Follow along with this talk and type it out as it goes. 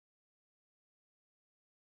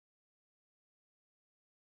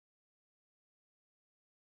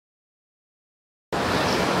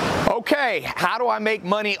Okay, how do I make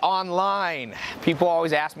money online? People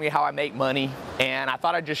always ask me how I make money, and I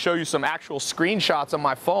thought I'd just show you some actual screenshots on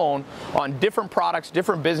my phone on different products,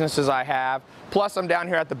 different businesses I have. Plus, I'm down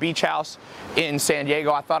here at the beach house in San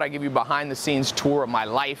Diego. I thought I'd give you a behind the scenes tour of my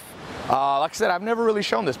life. Like I said, I've never really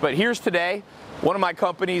shown this, but here's today. One of my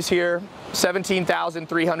companies here,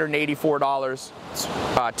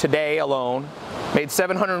 $17,384 today alone. Made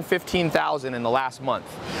 $715,000 in the last month.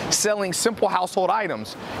 Selling simple household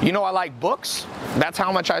items. You know I like books. That's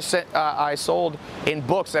how much I sold in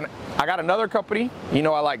books. And I got another company. You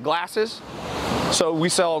know I like glasses. So we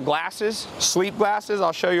sell glasses, sleep glasses.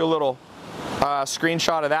 I'll show you a little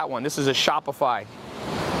screenshot of that one. This is a Shopify.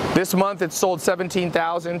 This month it sold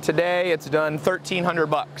 $17,000. Today it's done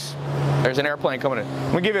 $1,300. There's an airplane coming in. I'm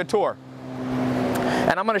gonna give you a tour.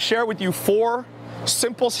 And I'm gonna share with you 4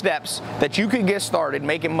 simple steps that you can get started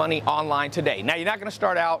making money online today. Now, you're not gonna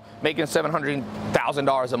start out making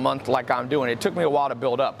 $700,000 a month like I'm doing. It took me a while to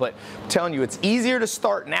build up, but I'm telling you, it's easier to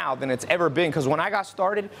start now than it's ever been, because when I got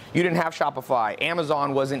started, you didn't have Shopify.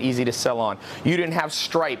 Amazon wasn't easy to sell on. You didn't have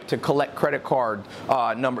Stripe to collect credit card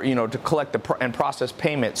number, to collect and process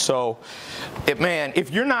payments. So, man,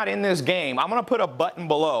 if you're not in this game, I'm gonna put a button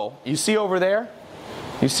below. You see over there?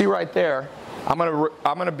 You see right there? I'm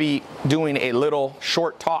gonna be doing a little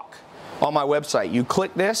short talk on my website. You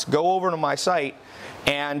click this, go over to my site,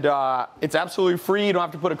 and it's absolutely free. You don't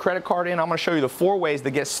have to put a credit card in. I'm gonna show you the 4 ways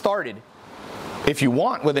to get started, if you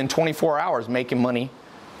want, within 24 hours making money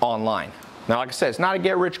online. Now, like I said, it's not a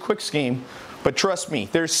get-rich-quick scheme, but trust me,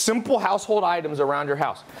 there's simple household items around your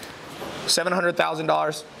house.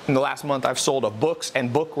 $700,000 in the last month I've sold of books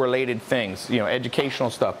and book-related things,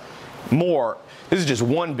 educational stuff. More. This is just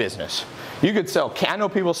one business. You could sell, I know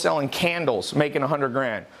people selling candles, making 100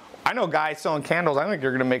 grand. I know guys selling candles, I think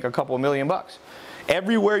you're gonna make a couple of $1 million.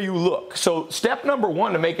 Everywhere you look. So step number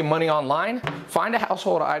 1 to making money online, find a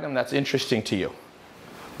household item that's interesting to you.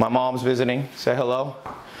 My mom's visiting, say hello.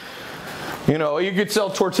 You could sell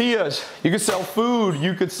tortillas, you could sell food,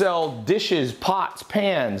 you could sell dishes, pots,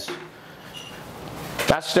 pans.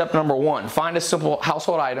 That's step number 1. Find a simple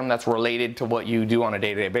household item that's related to what you do on a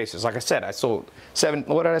day-to-day basis. Like I said, I sold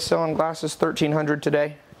what did I sell in glasses? 1,300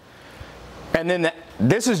 today. And then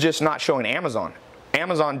this is just not showing Amazon.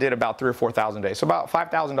 Amazon did about $3,000 or $4,000 a day, so about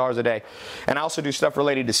 $5,000 a day. And I also do stuff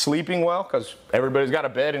related to sleeping well, because everybody's got a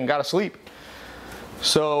bed and got to sleep.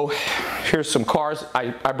 So here's some cars.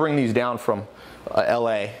 I bring these down from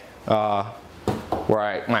LA,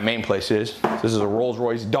 where my main place is. This is a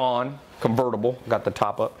Rolls-Royce Dawn convertible, got the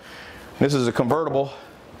top up. This is a convertible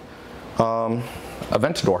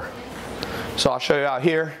Aventador. So I'll show you out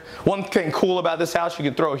here. One thing cool about this house, you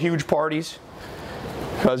can throw huge parties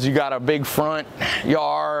because you got a big front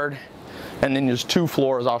yard, and then there's 2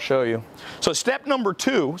 floors. I'll show you. So step number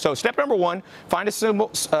 2, step number 1, find a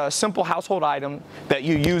simple household item that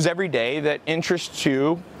you use every day that interests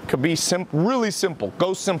you. Could be really simple.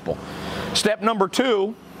 Go simple. Step number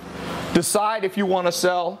 2, decide if you want to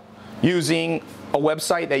sell using a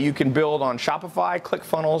website that you can build on Shopify,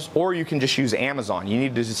 ClickFunnels, or you can just use Amazon. You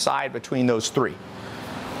need to decide between those 3.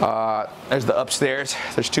 There's the upstairs.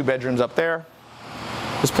 There's 2 bedrooms up there.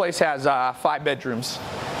 This place has 5 bedrooms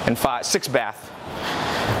and 6 bath.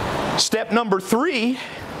 Step number 3,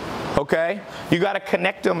 okay, you got to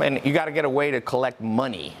connect them, and you got to get a way to collect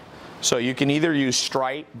money. So you can either use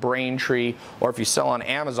Stripe, Braintree, or if you sell on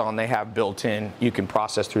Amazon, they have built-in, you can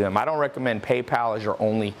process through them. I don't recommend PayPal as your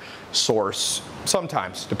only source.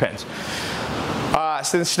 Sometimes, depends.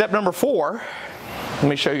 So step number 4, let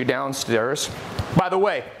me show you downstairs. By the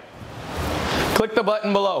way, click the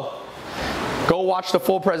button below. Go watch the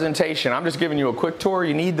full presentation. I'm just giving you a quick tour.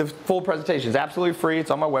 You need the full presentation. It's absolutely free. It's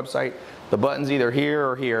on my website. The button's either here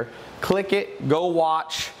or here. Click it, go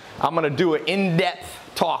watch. I'm gonna do an in-depth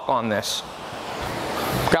talk on this.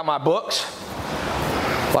 Got my books.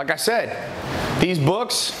 Like I said, these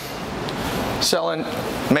books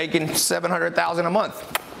making $700,000 a month.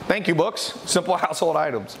 Thank you, books. Simple household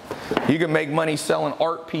items. You can make money selling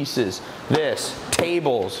art pieces,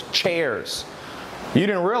 tables, chairs. You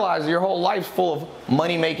didn't realize your whole life's full of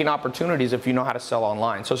money-making opportunities if you know how to sell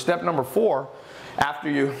online. So step number 4,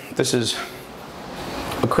 this is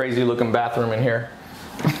a crazy looking bathroom in here.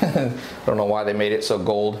 I don't know why they made it so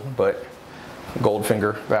gold, but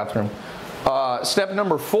Goldfinger bathroom. Step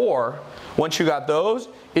number 4, once you got those,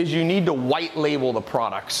 is you need to white label the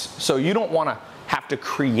products. So you don't want to have to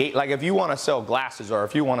create, like if you want to sell glasses, or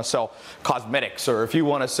if you want to sell cosmetics, or if you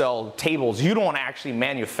want to sell tables, you don't want to actually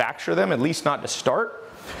manufacture them, at least not to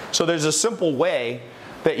start. So there's a simple way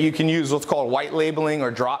that you can use what's called white labeling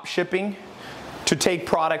or drop shipping to take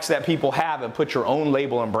products that people have and put your own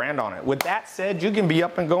label and brand on it. With that said, you can be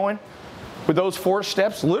up and going with those 4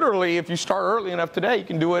 steps. Literally, if you start early enough today, you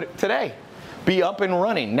can do it today. Be up and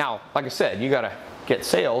running. Now, like I said, you gotta get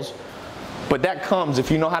sales, but that comes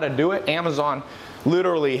if you know how to do it. Amazon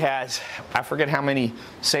literally has, I forget how many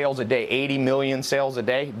sales a day, 80 million sales a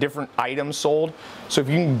day, different items sold. So if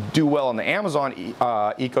you can do well in the Amazon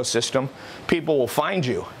ecosystem, people will find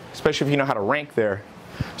you, especially if you know how to rank there.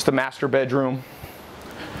 It's the master bedroom.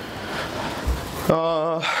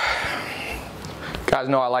 Guys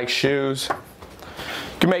know I like shoes. You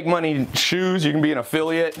can make money in shoes, you can be an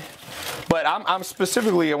affiliate. But I'm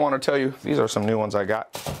specifically, I want to tell you, these are some new ones I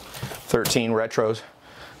got, 13 retros.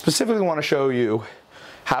 Specifically want to show you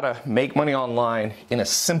how to make money online in a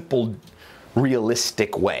simple,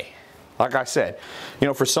 realistic way. Like I said, you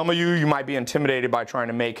know, for some of you, you might be intimidated by trying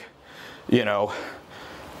to make, you know,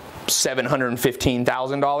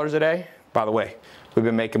 $715,000 a day. By the way, we've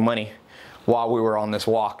been making money while we were on this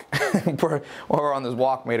walk. While we were on this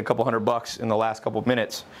walk, made a couple $100 in the last couple of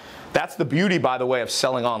minutes. That's the beauty, by the way, of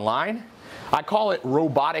selling online. I call it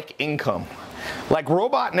robotic income. Like,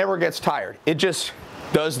 robot never gets tired. It just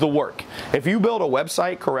does the work. If you build a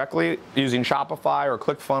website correctly using Shopify or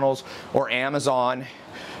ClickFunnels or Amazon,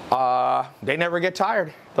 they never get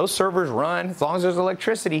tired. Those servers run. As long as there's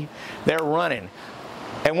electricity, they're running.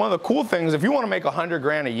 And one of the cool things, if you want to make 100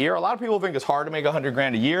 grand a year, a lot of people think it's hard to make 100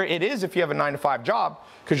 grand a year. It is if you have a 9-to-5 job,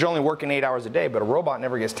 because you're only working 8 hours a day, but a robot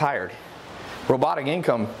never gets tired. Robotic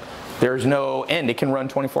income, there's no end. It can run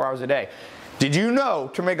 24 hours a day. Did you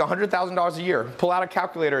know to make $100,000 a year, pull out a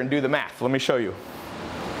calculator and do the math. Let me show you.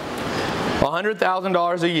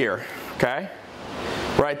 $100,000 a year, okay?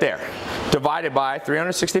 Right there. Divided by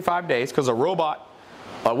 365 days, because a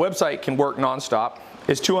website can work nonstop,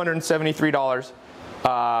 is $273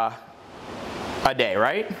 a day,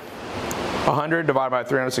 right? 100 divided by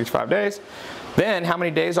 365 days. Then how many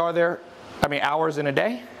days are there? Hours in a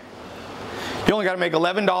day? You only got to make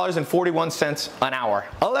 $11.41 an hour.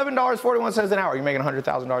 $11.41 an hour. You're making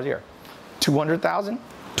 $100,000 a year. 200,000?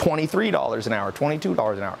 $23 an hour,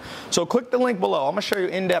 $22 an hour. So click the link below. I'm going to show you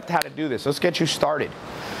in depth how to do this. Let's get you started.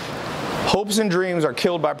 Hopes and dreams are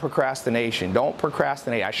killed by procrastination. Don't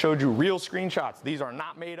procrastinate. I showed you real screenshots. These are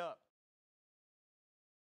not made up.